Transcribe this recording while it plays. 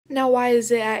Now, why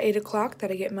is it at 8 o'clock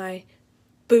that I get my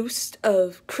boost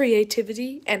of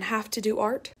creativity and have to do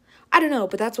art? I don't know,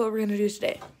 but that's what we're going to do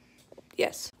today.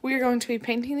 Yes, we are going to be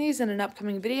painting these in an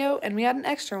upcoming video, and we had an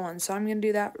extra one, so I'm going to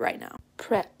do that right now.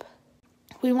 Prep.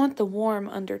 We want the warm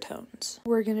undertones.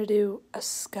 We're going to do a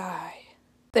sky.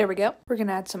 There we go. We're going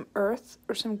to add some earth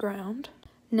or some ground.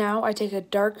 Now I take a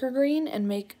darker green and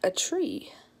make a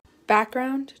tree.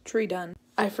 Background, tree done.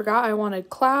 I forgot I wanted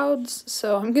clouds,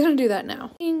 so I'm going to do that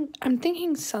now. I'm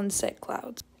thinking sunset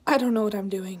clouds. I don't know what I'm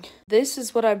doing. This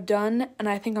is what I've done, and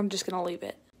I think I'm just going to leave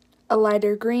it. A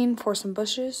lighter green for some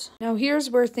bushes. Now here's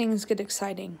where things get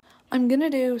exciting. I'm going to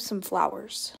do some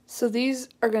flowers. So these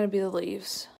are going to be the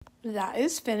leaves. That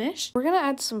is finished. We're going to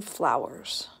add some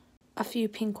flowers. A few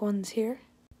pink ones here.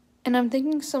 And I'm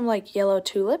thinking some like yellow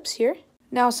tulips here.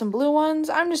 Now some blue ones.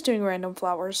 I'm just doing random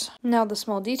flowers. Now the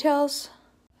small details.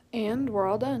 And we're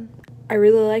all done. I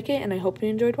really like it and I hope you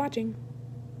enjoyed watching.